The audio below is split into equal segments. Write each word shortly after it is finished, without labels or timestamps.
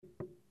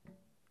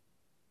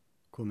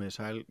Komið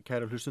sæl,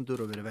 kæra hlustundur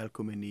og verið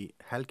velkomin í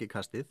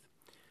helgikastið.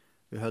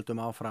 Við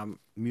höldum áfram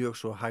mjög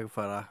svo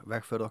hægfara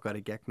vegferð okkar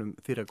í gegnum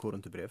fyrra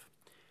Kórinthubréf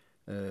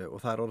og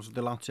það orðið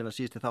svolítið langt síðan að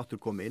síðusti þáttur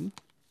kom inn.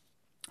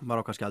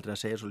 Maður á kannski aldrei að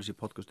segja svolítið í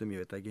podcastum,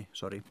 ég veit ekki,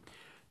 sorry.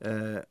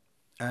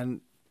 En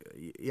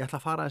ég ætla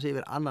að fara aðeins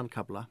yfir annan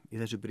kafla í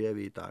þessu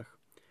bréfi í dag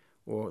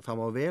og það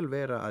má vel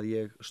vera að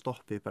ég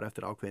stoppi bara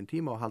eftir ákveðin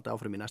tíma og haldi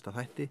áfram í næsta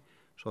þætti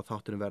svo að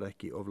þátturinn verða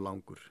ekki of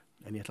langur.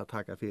 En ég ætla að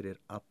taka fyrir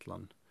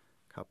allan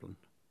kaflan.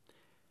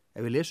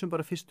 Ef við lesum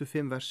bara fyrstu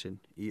 5 versin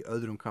í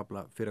öðrum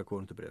kafla fyrra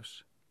Kórinthubréfs.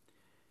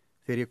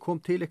 Þegar ég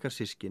kom til ykkar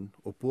systkin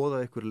og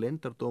boðaði ykkur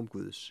leyndardóm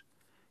Guðs,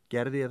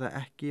 gerði ég það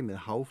ekki með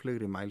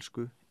háflegri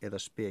mælsku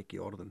eða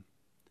speki orðum.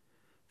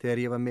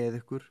 Þegar ég var með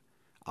ykkur,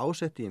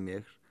 ásetti ég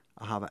mig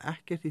að hafa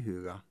ekkert í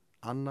huga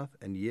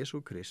annað en Jesú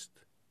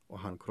Krist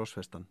og hann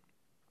krossfestan.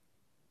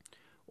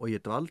 Og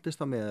ég dvaldist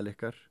á meðal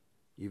ykkar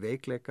í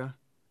veikleika,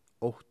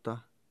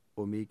 ótta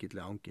og mikilli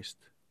angist.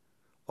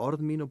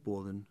 Orð mín og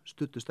boðun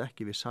studdust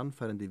ekki við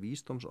sannfærandi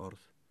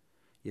vísdómsorð.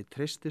 Ég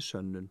treysti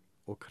sönnun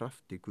og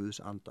krafti Guðs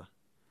anda.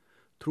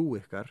 Trú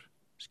ykkar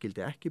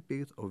skyldi ekki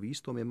byggð á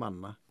vísdómi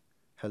manna,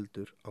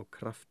 heldur á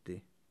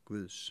krafti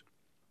Guðs.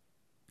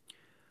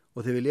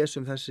 Og þegar við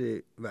lesum þessi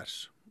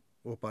vers,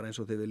 og bara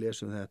eins og þegar við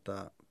lesum þetta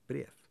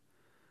bréf,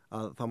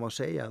 að þá má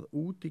segja að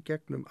út í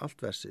gegnum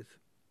allt versið,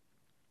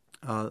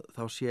 að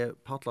þá sé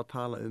Páll að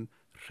tala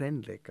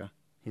hreinleika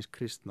hins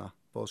kristna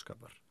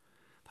boðskapar.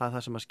 Það er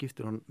það sem að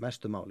skiptir hann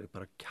mestu máli,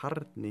 bara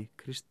kjarni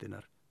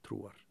kristinnar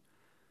trúar.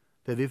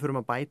 Þegar við förum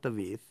að bæta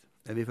við,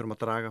 ef við förum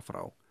að draga frá,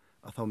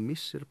 að þá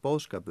missir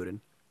boðskapurinn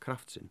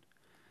kraft sinn.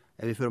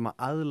 Ef við förum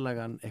að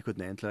aðlaga hann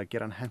einhvern veginn til að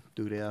gera hann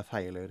hentugri eða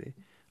þægilegri,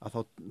 að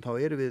þá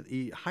erum við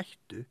í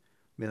hættu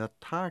með að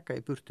taka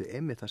í burtu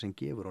einmitt það sem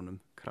gefur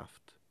honum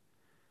kraft.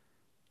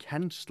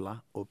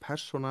 Kennsla og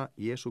persóna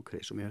Jesú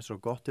Krist, og mér finnst svo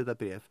gott þetta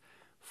bréf,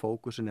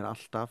 fókusin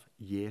alltaf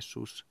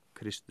Jesús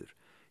Kristur.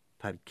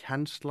 Það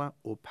kennsla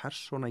og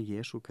persóna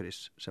Jesú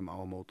Krist sem á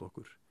móti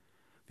okkur.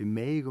 Við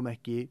megum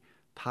ekki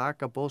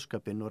taka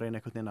boðskapinn og reyna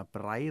einhvern veginn að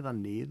bræða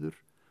niður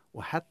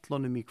og hella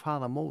honum í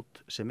hvaða mót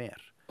sem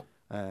er.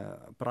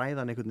 Bræða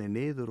hann einhvern veginn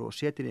niður og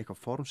setja inn í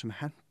eitthvað form sem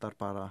hentar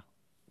bara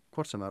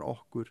hvort sem er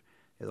okkur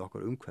eða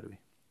okkur umhverfi.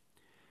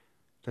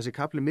 Þessi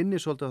kapli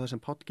minnir svolítið á það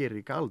sem Páll gerir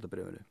í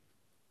Gálatabréfinu.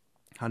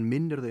 Hann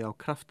minnir þau á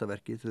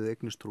kraftaverkið þau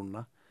eignust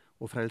trúna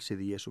og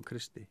frelsið í Jesú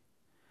Kristi.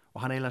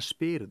 Og hann eiginlega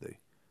spyr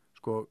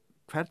þau,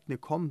 hvernig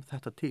kom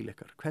þetta til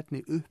ykkar?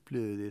 Hvernig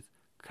upplifðuð þið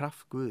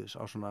kraft Guðs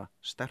á svona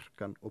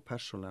sterkan og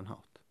persónlegan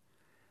hátt?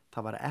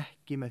 Það var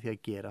ekki með því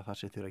að gera það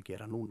sem þau eru að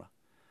gera núna.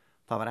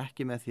 Það var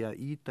ekki með því að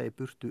ýta í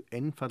burtu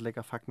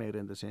einfaldleika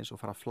fagnægirindasins og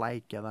fara að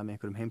flækja það með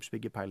einhverjum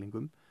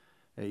heimspekipælingum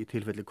í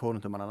tilfelli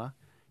Kórinthumannanna.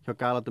 Hjá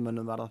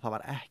Gálatamönnum var það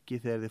var ekki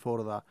þegar þið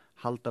fóruð að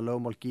halda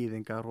lögmál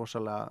gyðinga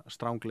rosalega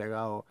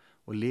stránglega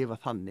og lifa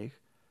þannig.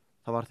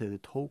 Það var þegar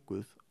þið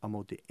tókuð á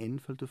móti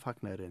einföldu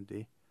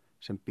fagnægirindi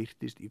sem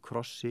birtist í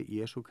krossi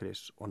Jesú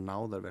Krist og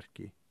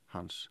náðarverki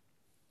hans.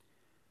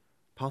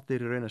 Páll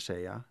er í raun að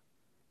segja,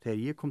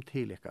 þegar ég kom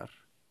til ykkar,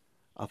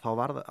 að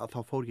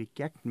þá fór ég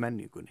gegn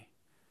menningunni.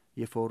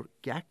 Ég fór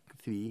gegn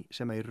því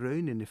sem að í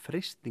rauninni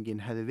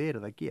freistingin hefði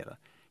verið að gera.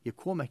 Ég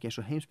kom ekki eins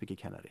og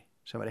heimspekikennari,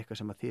 sem var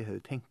eitthvað sem að þið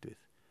hefðu tengt við.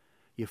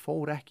 Ég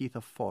fór ekki í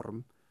það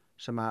form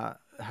sem að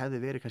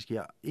hefði verið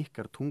kannski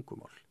ykkar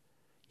tungumál.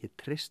 Ég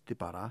treysti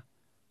bara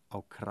á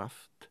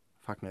kraft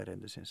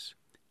fagnaðarerindisins.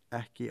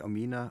 Ekki á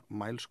mína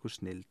mælsku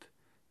snild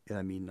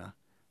eða mína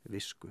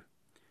visku.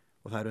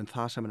 Og það er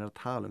það sem hann er að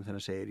tala þegar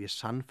hann segir, ég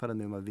sannfæra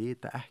mig að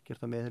vita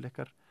ekkert á meðal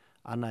ykkar,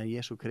 annað en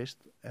Jesú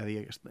Krist, ef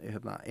ég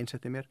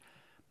einsetti mér,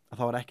 að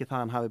þá var ekki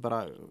það hann hafi bara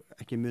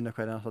ekki muna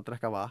hvernig hann að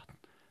drekka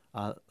vatn,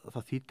 að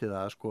það þýtti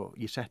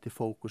það ég setti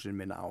fókusin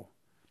minna á,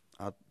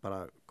 að bara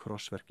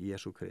krossverk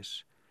Jesú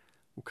Krist.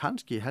 Og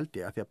kannski held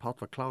ég að því að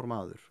Páll var klár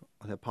maður,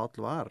 og því að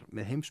Páll var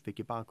með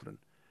heimspeki bakgrunn,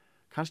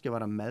 kannski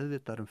var hann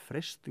meðvitaður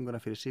freistinguna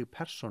fyrir sig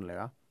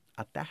persónlega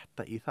að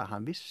detta í það.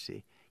 Hann vissi,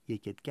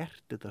 ég get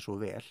gert þetta svo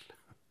vel,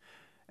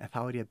 en þá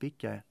er ég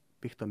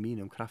byggt á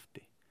mínum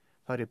krafti.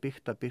 Þá er ég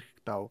byggt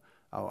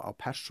á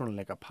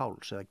persónleika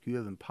Páls eða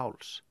gjöfum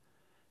Páls.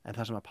 En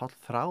það sem að Páll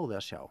þráði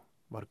að sjá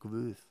var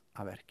Guð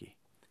að verki.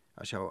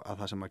 Að sjá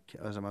að það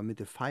sem að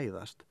myndi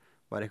fæðast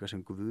var eitthvað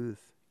sem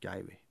Guð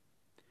gæfi.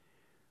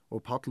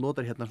 Og Páll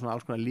notar hérna svona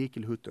alls konar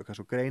lykilhugtök, það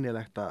er svo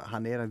greinilegt að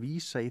hann er að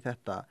vísa í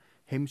þetta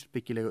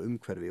heimspekilega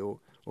umhverfi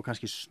og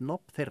kannski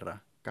snobb þeirra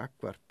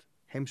gagnvart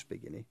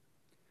heimspekinni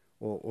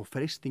og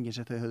freistingin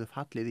sem þau höfðu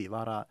fallið í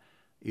var að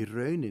í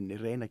rauninni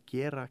reyna að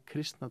gera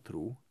kristna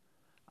trú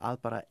að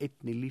bara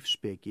einni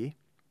lífsspeki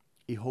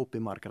í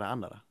hópi margra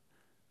annara.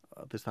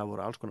 Þess það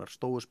voru alls konar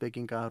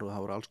stóuspekingar og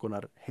það voru alls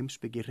konar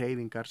heimspeki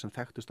hreyfingar sem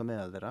þekktust á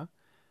meðal þeirra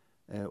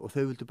og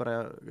þau vildu bara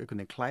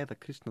einhvern veginn klæða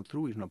kristna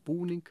trú í svona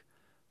búning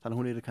þannig að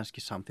hún er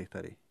kannski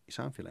samþyktari í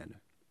samfélaginu.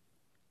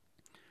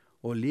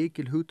 Og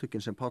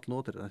lykilhugtökin sem Páll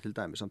notar þetta til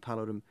dæmis, hann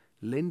talar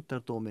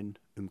leyndardóminn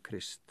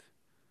Krist,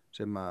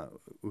 sem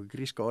og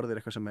gríska orð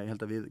eitthvað sem ég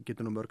held að við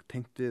getum nú mörg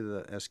tengt við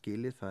eða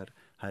skilið, það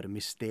er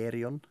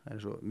mysterion, það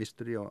er svo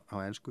mystery á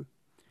ensku.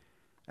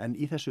 En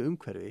í þessu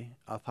umhverfi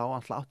að þá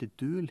alltaf átti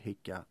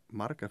dulhyggja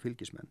marga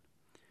fylgismenn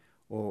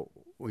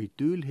og í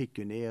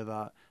dulhyggjunni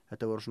eða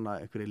þetta voru svona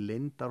einhverjir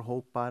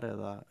leyndarhópar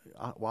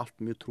og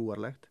allt mjög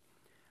trúarlegt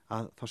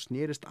að þá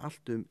snerist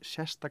allt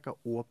sérstaka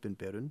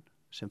opinberun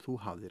sem þú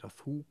hafðir, að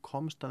þú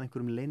komst að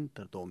einhverjum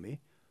leyndardómi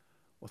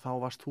og þá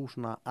varst þú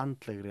svona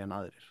andlegri en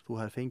aðrir. Þú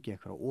hafði fengið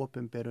einhverja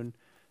opinberun,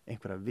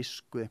 einhverja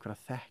visku, einhverja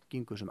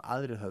þekkingu sem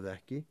aðrir höfðu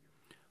ekki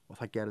og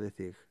það gerði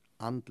þig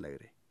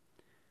andlegri.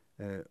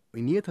 Og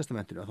í Nýja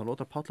testamentinu þá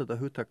notar Páll þetta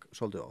hugtak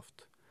svolítið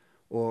oft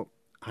og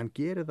hann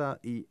gerir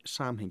það í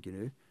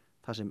samhenginu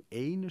það sem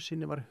einu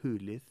sinni var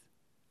hulið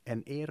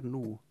en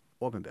nú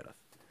opinberað.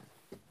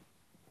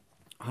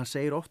 Hann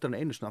segir oftar en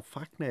einu sinni að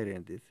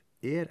fagnaðarerindið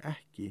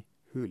ekki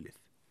hulið.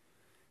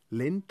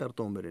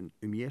 Leyndardómurinn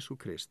Jesú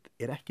Krist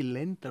ekki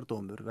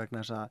leyndardómur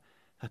vegna þess að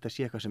þetta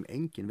sé eitthvað sem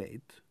enginn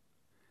veit.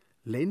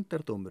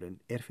 Leyndardómurinn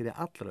fyrir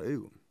allra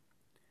augum.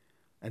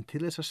 En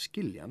til þess að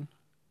skilja hann,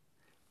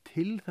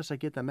 til þess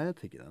að geta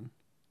meðtekið hann,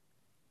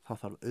 þá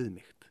þarf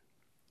auðmýkt.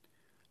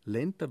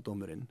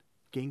 Leyndardómurinn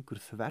gengur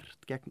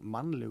þvert gegn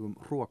mannlegum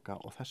hroka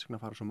og þess vegna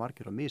fara svo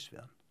margir á mis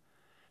við hann.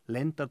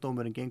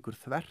 Leyndardómurinn gengur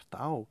þvert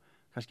á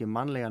kannski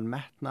mannlegan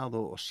metnað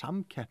og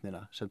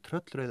samkeppnina sem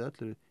tröllrauði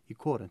öllu í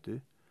Kórintu,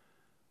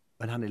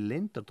 en hann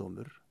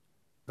leyndardómur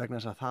vegna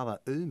þess að það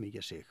að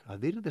auðmýkja sig.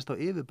 Það virðist á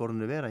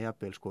yfirborðinu vera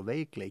jafnvel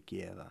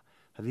veikleiki eða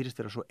það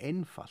virðist vera svo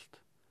einfalt,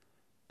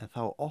 en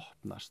þá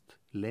opnast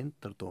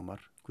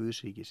leyndardómar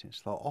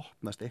Guðsríkisins, þá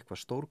opnast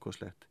eitthvað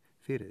stórkostlegt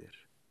fyrir þér.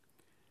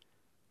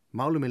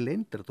 Málið með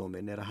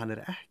leyndardóminn að hann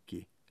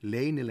ekki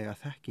leynilega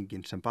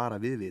þekkingin sem bara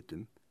við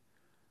vitum,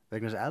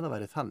 vegna þess að ef það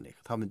væri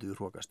þannig, þá myndum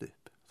við hrokast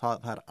upp.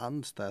 Það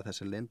andstæða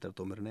þessi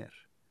leyndardómurinn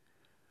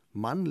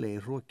Mannlegi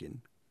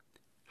hrokinn,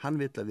 hann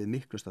vill að við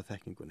miklumst af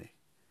þekkingunni.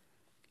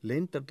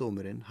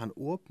 Leyndardómurinn, hann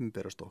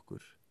opinberast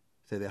okkur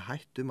þegar við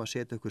hættum að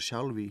setja okkur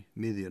sjálf í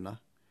miðjuna,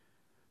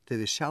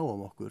 þegar við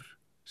sjáum okkur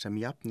sem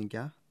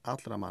jafningja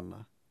allra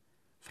manna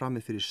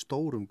frammi fyrir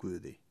stórum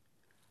Guði.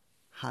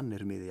 Hann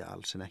miðja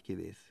alls en ekki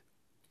við.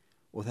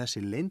 Og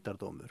þessi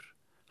leyndardómur,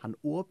 hann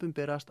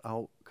opinberast á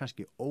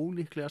kannski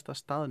ólíklegasta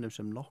staðnum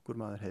sem nokkur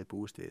maður hefði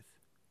búist við.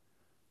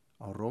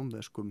 Á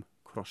rómverskum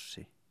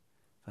krossi,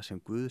 þar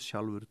sem Guð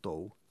sjálfur dó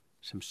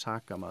sem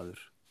sakamaður,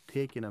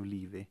 tekinn af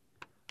lífi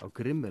á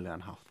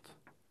grimmilegan hátt,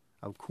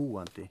 af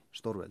kúandi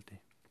stórveldi.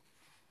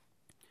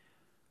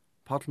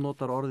 Páll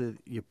notar orðið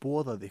ég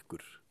boðaði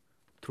ykkur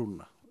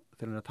trúna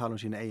þegar hann tala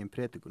sína eigin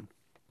predikun.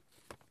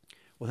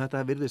 Og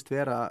þetta virðist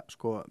vera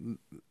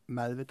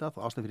meðvitað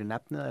og ástæðan fyrir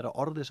nefnið að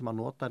orðið sem hann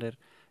notar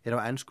á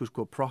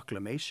ensku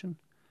proclamation,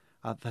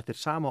 að þetta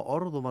sama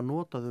orð og var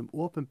notað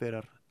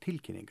opinberar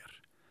tilkynningar.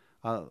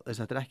 Að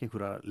þetta ekki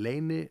einhverja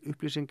leyni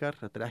upplýsingar,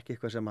 þetta ekki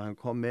eitthvað sem hann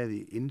kom með í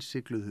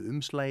innsigluðu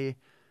umslagi,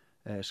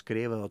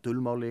 skrifað á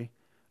dulmáli,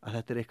 að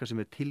þetta eitthvað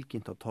sem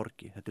tilkynnt á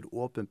torgi, þetta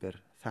opinber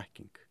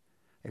þekking,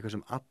 eitthvað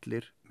sem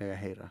allir mega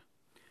heyra.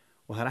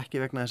 Og það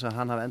ekki vegna þess að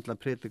hann hafi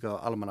endilega predikað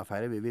á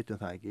almannafæri, við vitum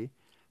það ekki,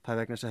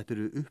 það vegna þess að þetta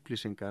eru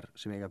upplýsingar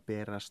sem eiga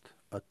berast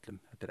öllum,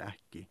 þetta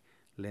ekki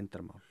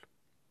leyndarmál.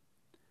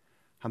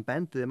 Hann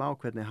bendiði þeim á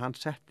hvernig hann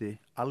setti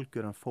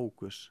algjöran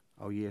fókus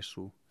á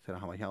Jesú þegar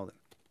hann var hjá þeim.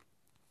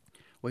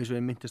 Og eins og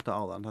ég minntist á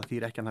áðan, það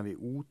þýðir ekki hann hafi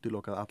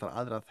útilokað allar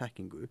aðra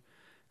þekkingu,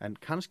 en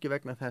kannski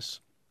vegna þess,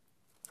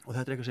 og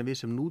þetta eitthvað sem við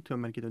sem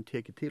nútímamenn getum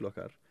tekið til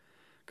okkar,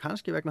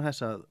 kannski vegna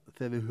þess að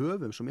þegar við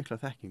höfum svo mikla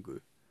þekkingu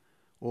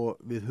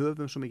og við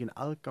höfum svo mikinn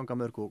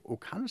aðgangamörg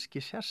og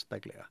kannski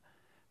sérstaklega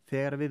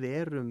þegar við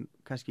erum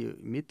kannski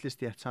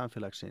millistétt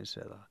samfélagsins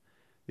eða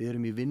við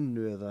erum í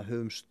vinnu eða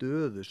höfum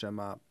stöðu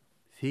sem að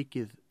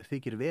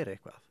þykir vera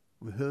eitthvað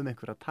og við höfum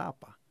einhver að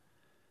tapa,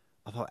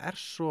 að þá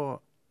svo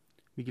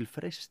mikil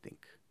freisting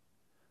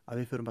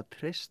að við förum að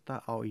treysta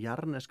á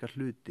jarneska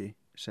hluti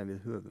sem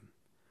við höfum.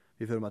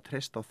 Við förum að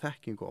treysta á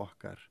þekkingu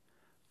okkar,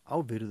 á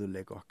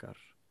virðuleik okkar,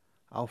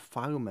 á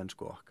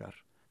fagmennsku okkar.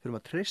 Við förum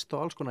að treysta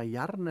á alls konar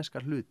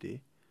jarneska hluti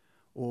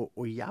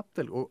og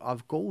jafnvel og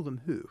af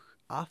góðum hug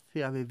að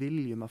því að við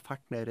viljum að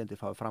fagnaðarendi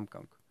fái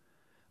framgang.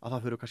 Að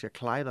það fyrir kannski að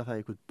klæða það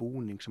í einhvern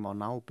búning sem á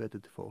ná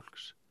betur til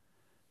fólks.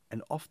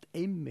 En oft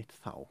einmitt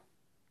þá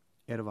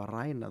erum við að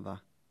ræna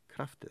það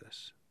kraftið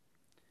þess.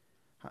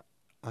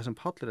 Það sem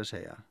Páll að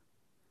segja,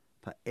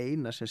 það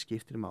eina sem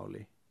skiptir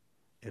máli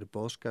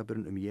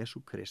boðskapurinn Jesú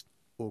Krist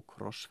og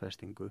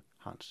krossfestingu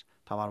hans.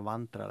 Það var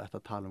vandræðalegt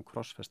að tala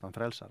krossfestan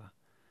frelsara.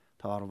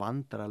 Það var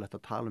vandræðalegt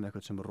að tala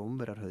eitthvað sem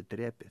Rómverjar höfðu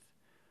drepið.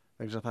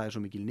 Vegna þess að það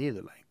svo mikil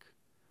niðurlæging.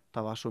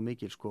 Það var svo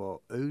mikil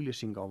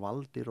auglýsing á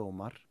valdi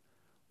Rómar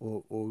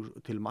og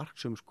til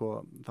marksum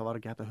það var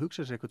ekki hægt að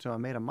hugsa sér eitthvað sem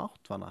var meira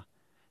máttvana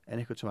en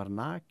eitthvað sem var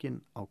nakin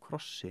á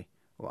krossi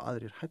og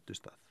aðrir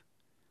hættustað.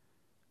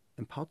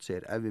 En Páll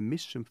segir, ef við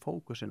missum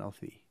fókusin á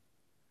því,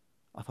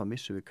 að þá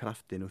missum við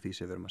kraftin úr því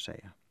sem við erum að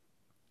segja.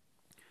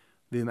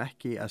 Við erum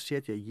ekki að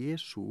setja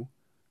Jesú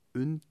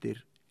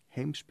undir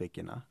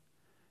heimspekina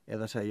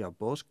eða að segja, já,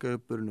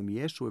 boðskapurinn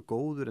Jesú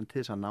góður en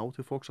til þess að ná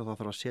til fólks að þá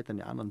þarf að setja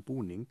hann í annan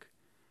búning.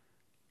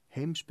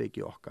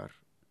 Heimspeki okkar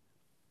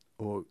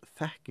og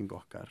þekking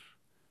okkar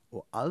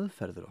og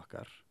aðferður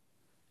okkar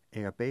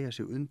eiga að beygja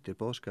sig undir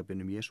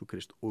boðskapinn Jesú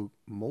Krist og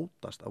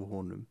mótast af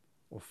honum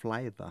og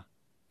flæða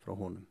frá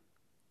honum.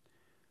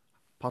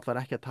 Páll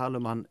var ekki að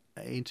tala hann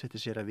einsetti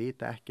sér að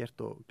vita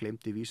ekkert og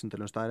glemdi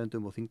vísindalegum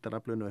staðreyndum og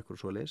þyngdaraflinu og eitthvað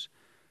svoleiðis.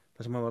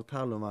 Það sem hann var að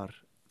tala var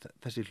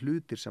þessi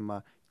hlutir sem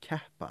að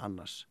keppa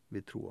annars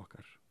við trú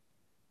okkar.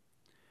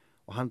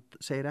 Og hann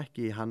segir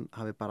ekki, hann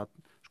hafi bara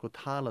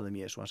talað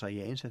Jesú, hann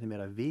sagði ég einsetti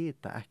mér að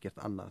vita ekkert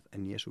annað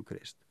en Jesú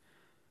Krist.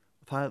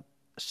 Og það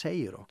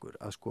segir okkur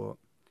að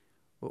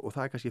og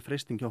það kannski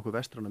freisting hjá okkur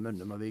vestræna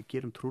mönnum að við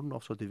gerum trúna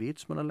oft svolítið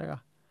vitsmunalega.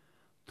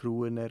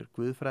 Trúin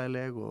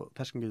guðfræðileg og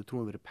þess vegna getur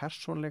trúin verið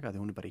persónlega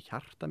því hún bara í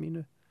hjarta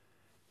mínu.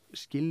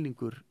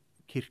 Skilningur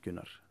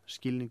kirkjunar,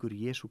 skilningur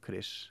Jesú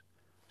Krist,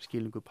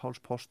 skilningur Páls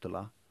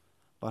postula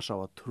var sá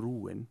að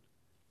trúin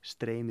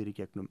streymir í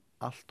gegnum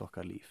allt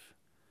okkar líf.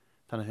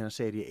 Þannig að þegar hann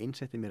segir ég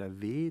einsetti mér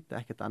að vita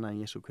ekkert annað en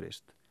Jesú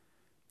Krist,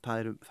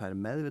 það er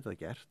meðvitað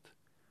gert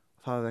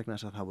og það er vegna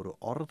þess að það voru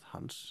orð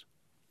hans,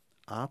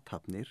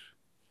 athafnir,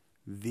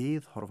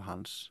 viðhorf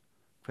hans,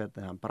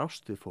 hvernig hann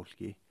brást við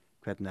fólki,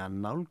 hvernig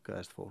hann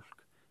nálgaðist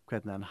fólk,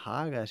 hvernig hann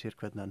hagaði sér,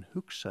 hvernig hann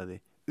hugsaði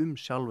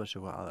sjálfa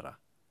sig og aðra.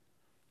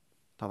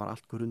 Það var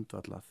allt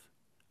grundvallað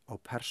á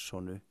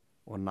persónu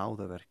og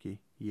náðaverki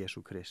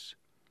Jesú Krist.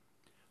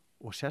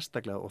 Og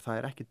sérstaklega, og það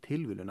er ekki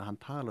tilviljun að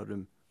hann talar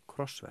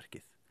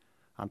krossverkið.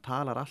 Hann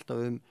talar alltaf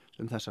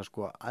þessa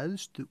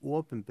æðstu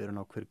opinberun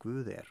á hver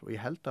Guð og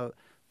ég held að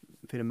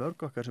fyrir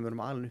mörg okkar sem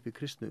erum alin upp í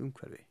kristnu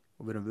umhverfi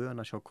og við erum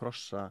vön að sjá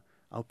krossa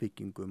á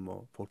byggingum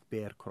og fólk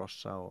ber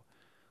krossa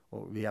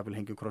og við jafnvel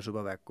hengjum kross upp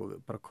á vegg og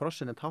bara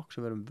krossin tákn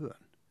sem við erum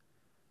vön.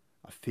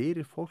 Að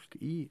fyrir fólk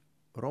í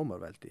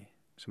Rómarveldi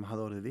sem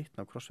hafði orðið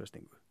vitni af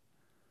krossfestingu,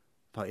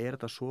 þá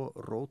þetta svo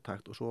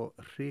róttækt og svo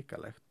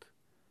hrikalegt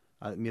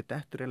að mér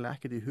dettur eiginlega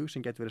ekkert í hug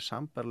sem getur verið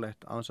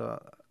sambarlegt á þess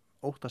að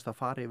óttast að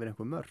fara yfir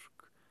einhver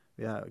mörk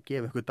við að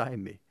gefa einhver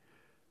dæmi.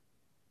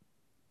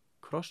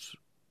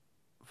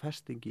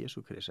 Krossfesting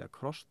Jesú Krist eða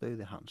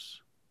krossdauði hans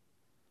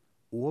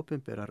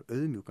opinberar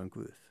auðmjúkan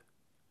Guð.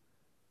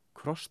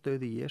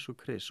 Krossdauði Jesú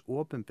Krist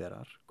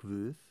opinberar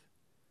Guð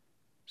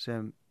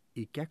sem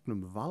í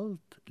gegnum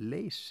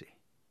valdleysi,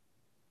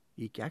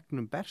 í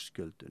gegnum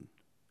berskjöldun,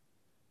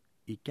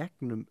 í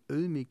gegnum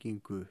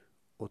auðmýkingu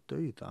og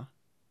dauða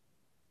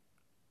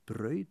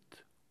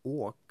braut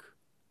og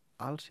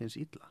alls hins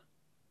illa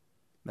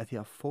með því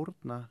að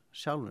fórna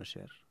sjálfum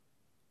sér,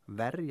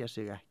 verja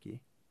sig ekki,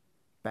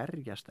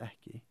 berjast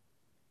ekki,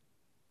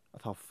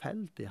 að þá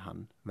felldi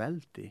hann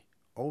veldi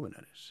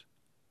óvinarins.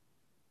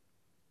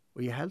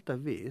 Og ég held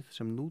að við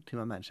sem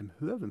nútíma menn sem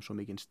höfum svo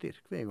mikinn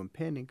styrk, við eigum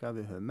peninga,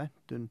 við höfum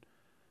menntun,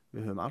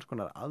 við höfum alls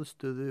konar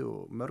aðstöðu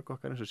og mörg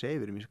okkar eins og segir,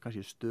 við erum í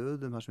kannski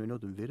stöðum þar sem við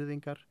notum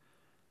virðingar,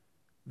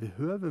 við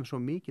höfum svo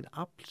mikið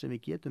afl sem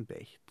við getum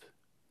beitt.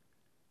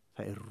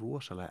 Það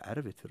rosalega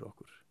erfitt fyrir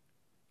okkur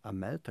að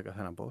meðtaka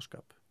þennan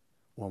boðskap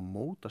og að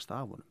mótast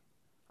af honum,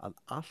 að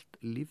allt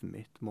líf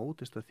mitt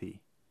mótist af því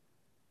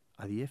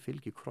að ég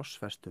fylgi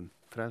krossfestum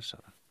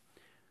frelsara.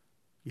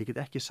 Ég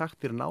get ekki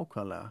sagt þér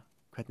nákvæmlega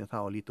hvernig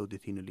það á að líta út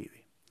í þínu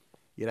lífi.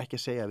 Ég ekki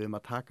að segja að við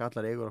að taka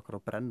allar eigur okkar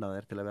og brenna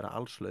þær til að vera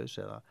allslaus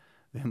eða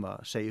við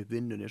að segja upp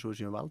vinnunni svo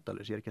sem við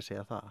valdalaus, ég ekki að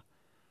segja það.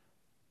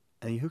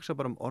 En ég hugsa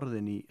bara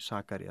orðin í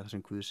Sakaría þar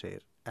sem Guð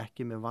segir,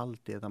 ekki með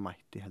valdi eða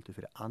mætti heldur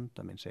fyrir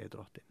anda minn, segir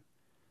Drottinn.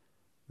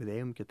 Við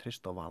eigum ekki að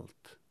treysta á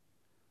vald.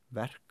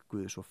 Verk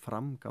Guðs og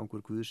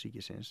framgangur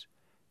Guðsríkisins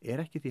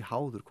ekki því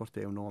háður hvort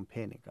við eigum nógan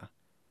peninga.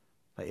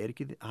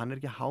 Hann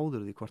ekki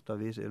háður því hvort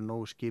að við erum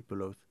nógu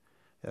skipulögð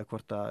eða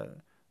hvort að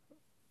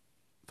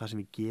það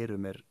sem við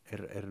gerum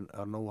er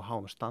nógu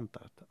háum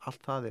standard.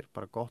 Allt það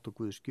bara gott og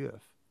Guðs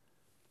gjöf.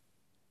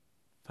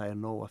 Það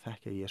nóg að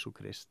þekkja Jesú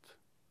Krist.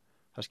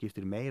 Það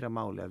skiptir meira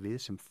máli að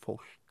við sem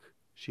fólk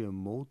séum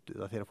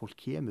mótuð, að þegar fólk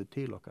kemur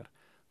til okkar,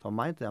 þá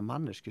mæti það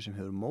mannesku sem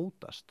hefur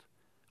mótast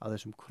að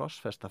þessum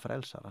krossfesta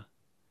frelsara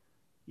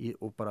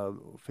og bara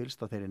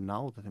fylgst á þeirri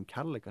náð þeim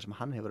kærleika sem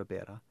hann hefur að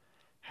bera,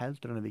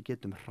 heldur en að við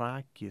getum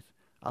hrakið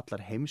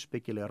allar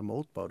heimspekilegar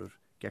mótbárur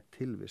gegn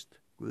tilvist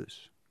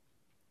Guðs.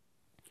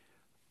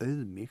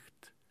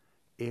 Auðmýkt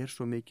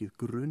svo mikið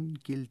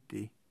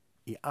grunngildi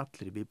í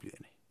allri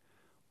Biblíunni.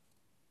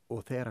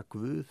 Og þegar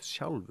Guð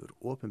sjálfur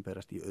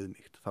opinberast í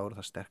auðmýkt, þá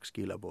það sterk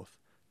skilaboð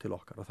til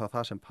okkar og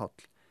það sem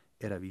Páll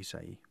að vísa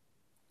í.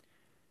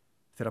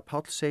 Þegar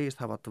Páll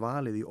segist hafa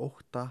dvalið í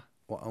ótta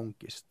og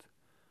angist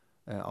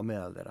á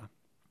meðal þeirra,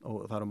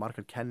 og það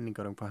margar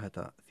kenningar hvað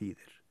þetta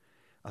þýðir,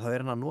 að það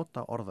hann að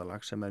nota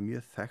orðalag sem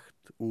mjög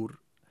þekkt úr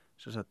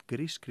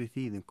grískri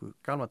þýðingu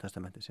Gamla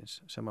testamentisins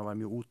sem var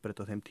mjög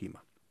útbreitt á þeim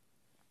tíma.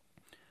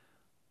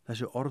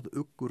 Þessi orð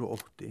uggur og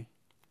ótti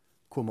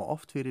koma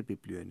oft fyrir í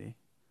Biblíunni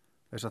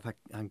þess að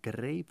hann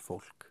greip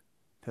fólk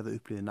þegar það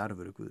upplýði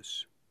nærveru Guðs.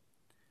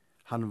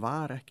 Hann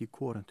var ekki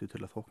Kórintu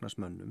til að þóknast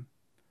mönnum.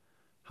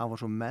 Hann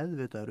var svo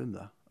meðvitaður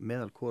það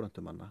meðal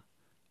Kórintumanna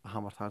að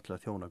hann var þar til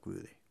að þjóna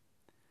Guði.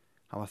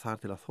 Hann var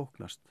þar til að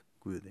þóknast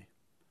Guði.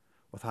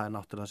 Og það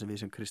náttúrulega það sem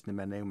við sem kristni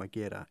menn eigum að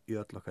gera í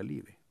öll okkar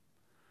lífi.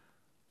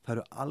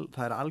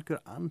 Það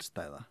algjör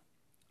andstæða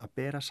að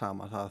bera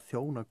saman það að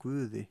þjóna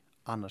Guði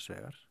annars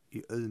vegar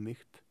í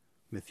auðmýkt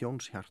með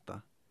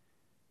þjónshjarta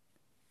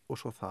og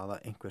svo það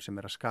að einhver sem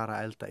að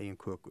skara elda eigin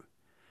köku,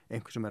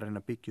 einhver sem að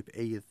reyna að byggja upp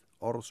eigið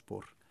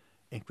orðspor,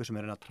 einhver sem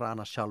að reyna að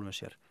trana sjálfum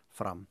sér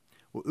fram.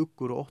 Og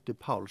uggur og ótti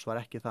Páls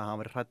var ekki það að hann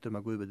var hræddur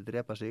að Guð myndi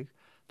drepa sig,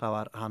 það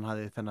var hann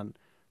hafði þennan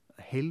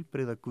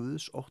heilbrigða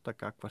Guðs ótta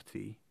gagnvart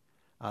því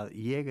að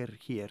ég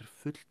hér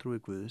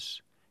fulltrúi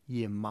Guðs,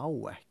 ég má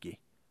ekki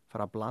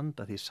fara að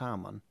blanda því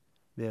saman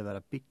við að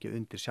vera að byggja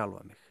undir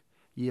sjálfa mig.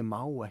 Ég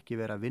má ekki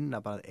vera að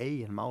vinna bara að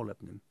eigin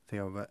málefnum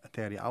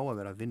þegar ég á að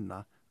vera að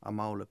vinna að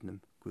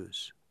málefnum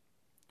Guðs.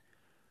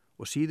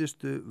 Og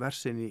síðustu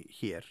versinni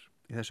hér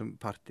í þessum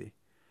parti,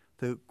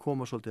 þau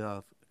koma svolítið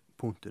að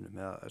punktunum,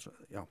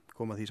 eða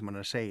koma því sem hann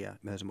að segja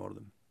með þessum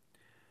orðum.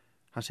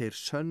 Hann segir,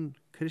 sönn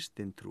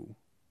kristin trú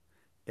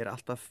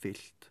alltaf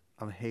fyllt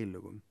af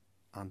heilugum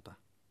anda.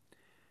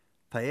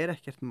 Það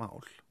ekkert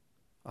mál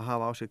að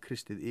hafa á sér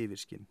kristið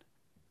yfirskinn,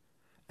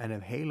 en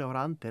ef heilagur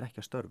andi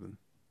ekki að störfum,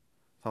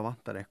 þá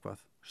vantar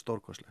eitthvað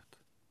stórkostlegt.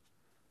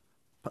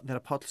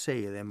 Þegar Páll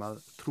segir þeim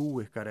að trú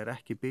ykkar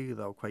ekki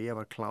byggð á hvað ég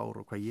var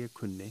klár og hvað ég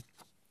kunni,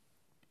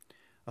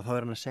 að þá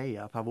hann að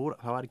segja að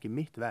það var ekki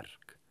mitt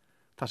verk,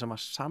 það sem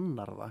að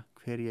sannar það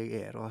hver ég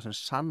og það sem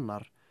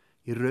sannar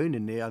í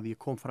rauninni að ég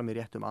kom fram í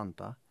réttum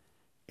anda,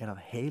 að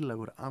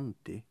heilagur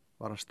andi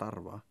var að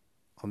starfa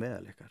á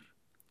meðal ykkar.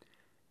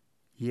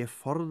 Ég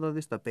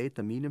forðaðist að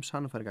beita mínum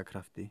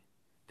sannfæringarkrafti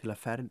til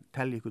að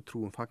telja ykkur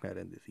trú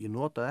fagnaðarerindið. Ég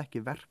notaði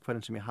ekki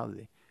verkfærin sem ég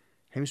hafði,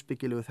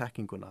 heimsbyggilegu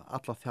þekkinguna,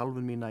 alla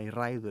þjálfun mína í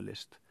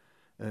ræðulist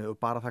og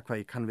bara það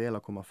hvað ég kann vel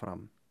að koma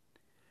fram.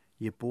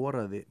 Ég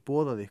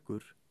boðaði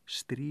ykkur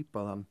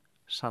strípaðan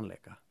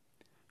sannleika.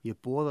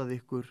 Ég boðaði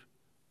ykkur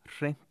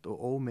hreint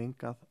og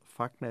ómengað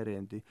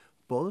fagnaðarerindi,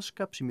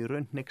 boðskap sem í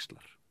raun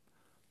hneykslar.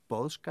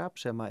 Boðskap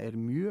sem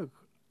mjög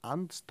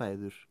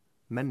andstæður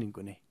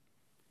menningunni.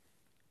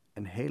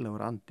 En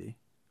heilagur andi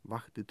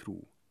vakti trú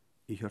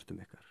í hjörtum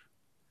ykkar.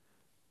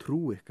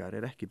 Trú ykkar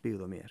ekki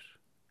byggð á mér.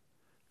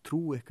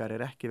 Trú ykkar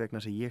ekki vegna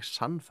þess að ég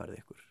sannfærði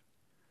ykkur.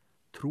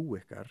 Trú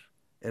ykkar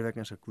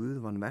vegna þess að Guð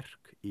vann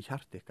verk í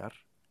hjart ykkar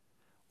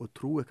og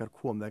trú ykkar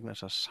kom vegna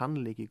þess að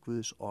sannleiki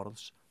Guðs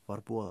orðs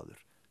var boðaður.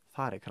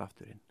 Þar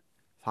krafturinn,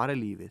 þar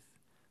lífið,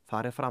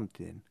 þar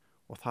framtíðin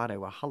og þar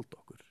að halda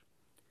okkur.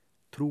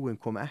 Trúin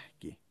kom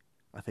ekki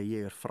að þegar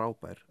ég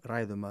frábær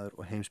ræðumaður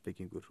og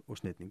heimspekingur og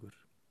snillingur.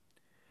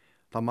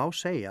 Það má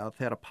segja að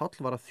þegar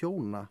Páll var að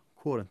þjóna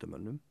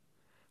Korintumönnum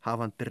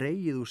hafa hann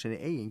dregið úr sinni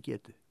eigin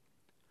getu.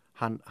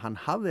 Hann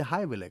hafði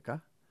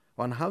hæfileika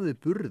og hann hafði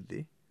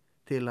burði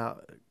til að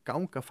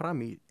ganga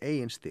fram í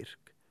eigin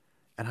styrk,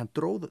 en hann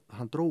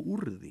dró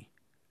úr því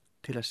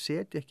til að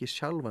setja ekki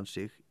sjálfan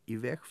sig í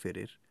veg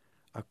fyrir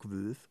að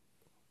Guð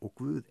og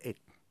Guð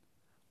einn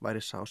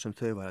væri sá sem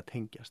þau væri að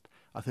tengjast,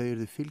 að þau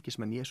yrðu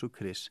fylgismenn Jesú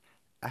Krists,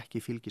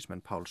 ekki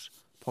fylgismenn Páls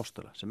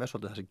postola, sem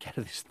svolítið það sem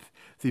gerðist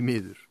því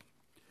miður.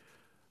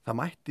 Það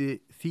mætti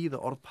þýða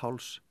orð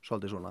Páls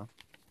svolítið svona: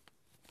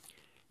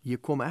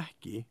 ég kom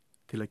ekki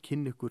til að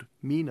kynna ykkur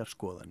mínar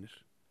skoðanir,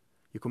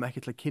 ég kom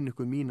ekki til að kynna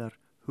ykkur mínar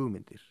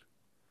hugmyndir.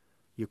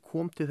 Ég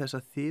kom til þess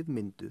að þið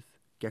mynduð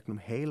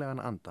gegnum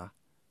heilagan anda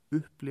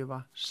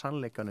upplifa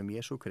sannleikanum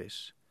Jesú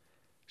Krists,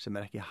 sem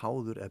ekki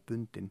háður eða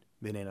bundin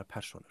við neinar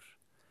personur,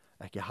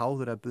 ekki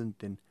háður eða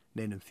bundin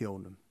neinum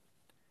þjónum.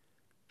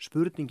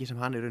 Spurningi sem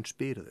hann raun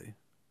spyr þau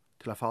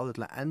til að fá þau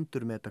til að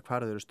endurmeta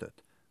hvar þau eru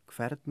stödd: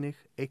 hvernig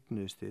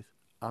eignuðust þið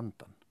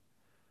andan?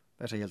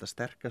 Þess að ég held að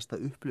sterkasta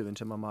upplifun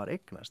sem maður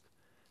eignast,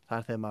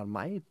 það þegar maður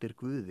mætir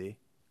Guði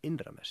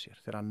innra með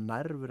sér, þegar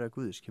nærvera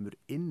Guðs kemur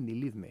inn í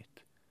líf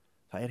mitt.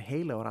 Það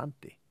heilagur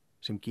andi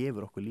sem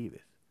gefur okkur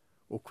lífið.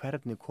 Og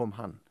hvernig kom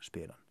hann,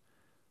 spyr hann.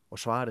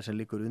 Og svarið sem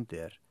liggur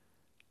undir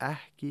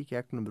ekki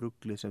gegnum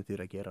ruglið sem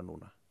þið að gera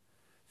núna.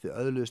 Þið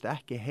öðluðust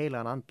ekki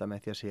heilagan anda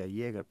með því að segja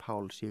ég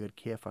Páls, ég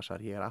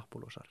Kefasar, ég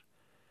Apollosar.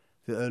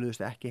 Þið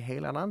öðluðust ekki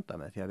heilagan anda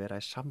með því að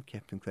vera í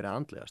samkeppnum hver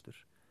andlegastur.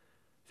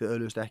 Þið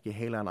öðluðust ekki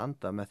heilagan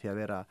anda með því að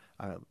vera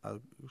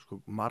að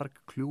marg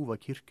kljúfa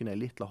kirkjuna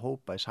í litla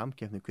hópa í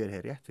samkeppnum hver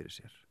rétt fyrir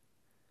sér.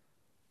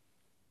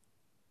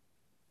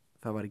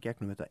 Það var í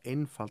gegnum þetta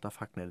einfalda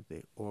fagnaðarerindi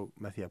og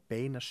með því að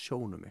beina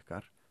sjónum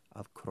ykkar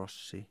að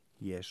krossi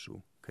Jesú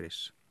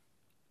Krists.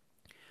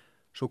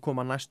 Svo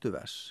koma næstu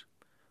vers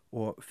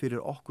og fyrir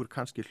okkur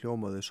kannski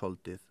hljómaðu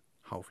svolítið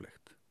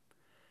háflegt.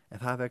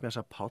 En það vegna þess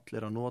að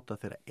Páll að nota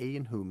þeirra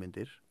eigin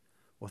hugmyndir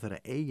og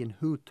þeirra eigin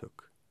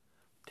hugtök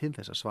til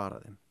þess að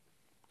svara þeim.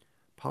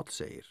 Páll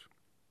segir: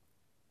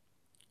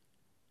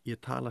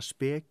 ég tala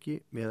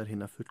speki meðal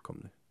hinna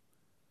fullkomnu,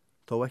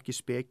 þó ekki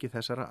speki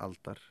þessara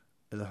aldar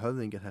eða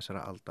höfðingja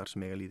þessara aldar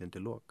sem eiga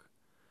líðandi lok.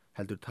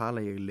 Heldur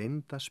tala ég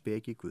leynda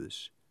speki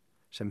Guðs,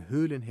 sem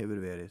hulin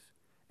hefur verið,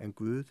 en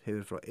Guð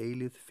hefur frá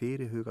eilíð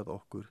fyrirhugað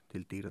okkur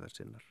til dýrðar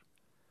sinnar.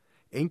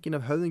 Engin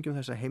af höfðingjum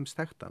þessa heims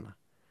þekkt hana.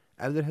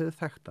 Ef þeir hefðu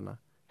þekkt hana,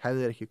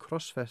 hefðu þeir ekki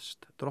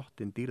krossfest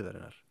drottin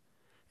dýrðarinnar.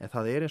 En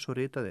það eins og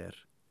ritað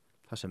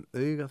það sem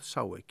augað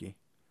sá ekki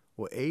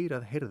og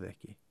eyrað heyrði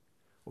ekki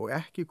og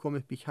ekki kom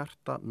upp í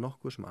hjarta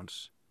nokkurs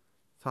manns.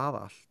 Það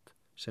allt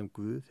sem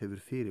Guð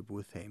hefur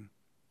fyrirbúið þeim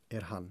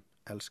hann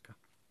elska.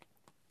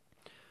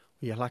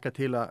 Og ég hlakka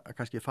til að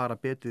kannski fara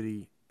betur í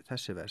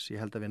þessi vers.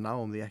 Ég held að við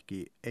náum því ekki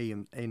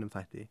einum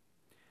þætti.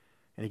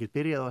 En ég get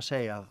byrjað á að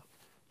segja að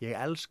ég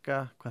elska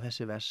hvað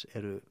þessi vers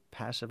eru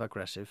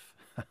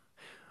passive-aggressive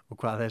og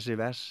hvað þessi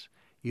vers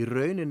í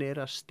rauninni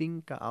er að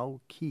stinga á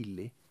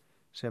kýli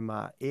sem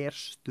að er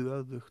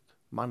stöðugt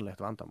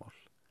mannlegt vandamál.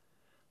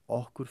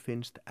 Okkur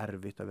finnst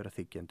erfitt að vera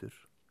þiggjendur.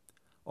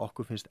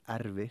 Okkur finnst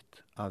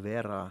erfitt að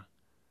vera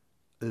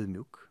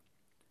auðmjúk.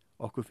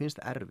 Okkur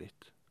finnst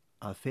erfitt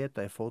að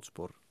feta í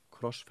fótspor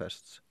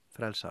krossfests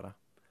frelsara.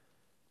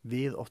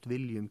 Við oft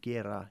viljum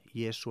gera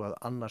Jesú að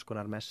annars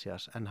konar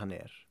Messias en hann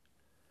er.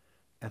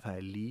 En það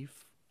er líf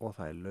og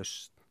það er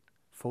lausn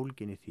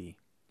fólgin í því.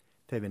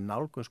 Þegar við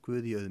nálgumst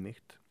Guð í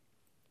auðmýkt,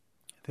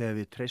 þegar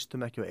við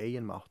treystum ekki á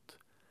eigin mátt,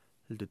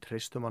 heldur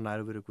treystum á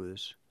nærveru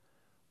Guðs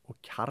og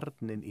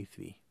kjarnin í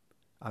því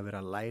að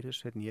vera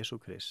lærisveinn Jesú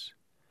Krists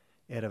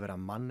er að vera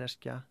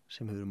manneskja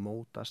sem hefur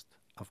mótast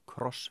af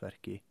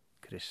krossverki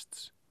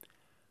Krists,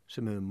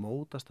 sem hefur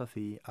mótast af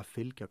því að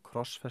fylgja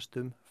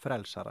krossfestum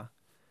frelsara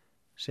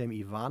sem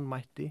í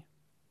vanmætti,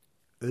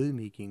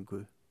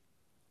 auðmýkingu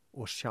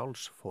og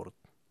sjálfsfórn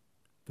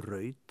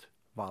braut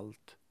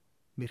vald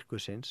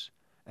myrkursins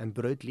en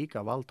braut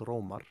líka vald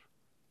Rómar,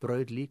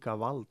 braut líka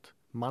vald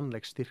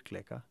mannleg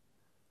styrkleika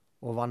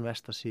og vann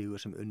versta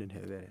sigur sem unnin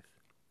hefur verið.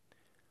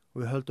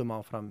 Og við höldum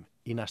áfram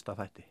í næsta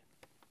þætti.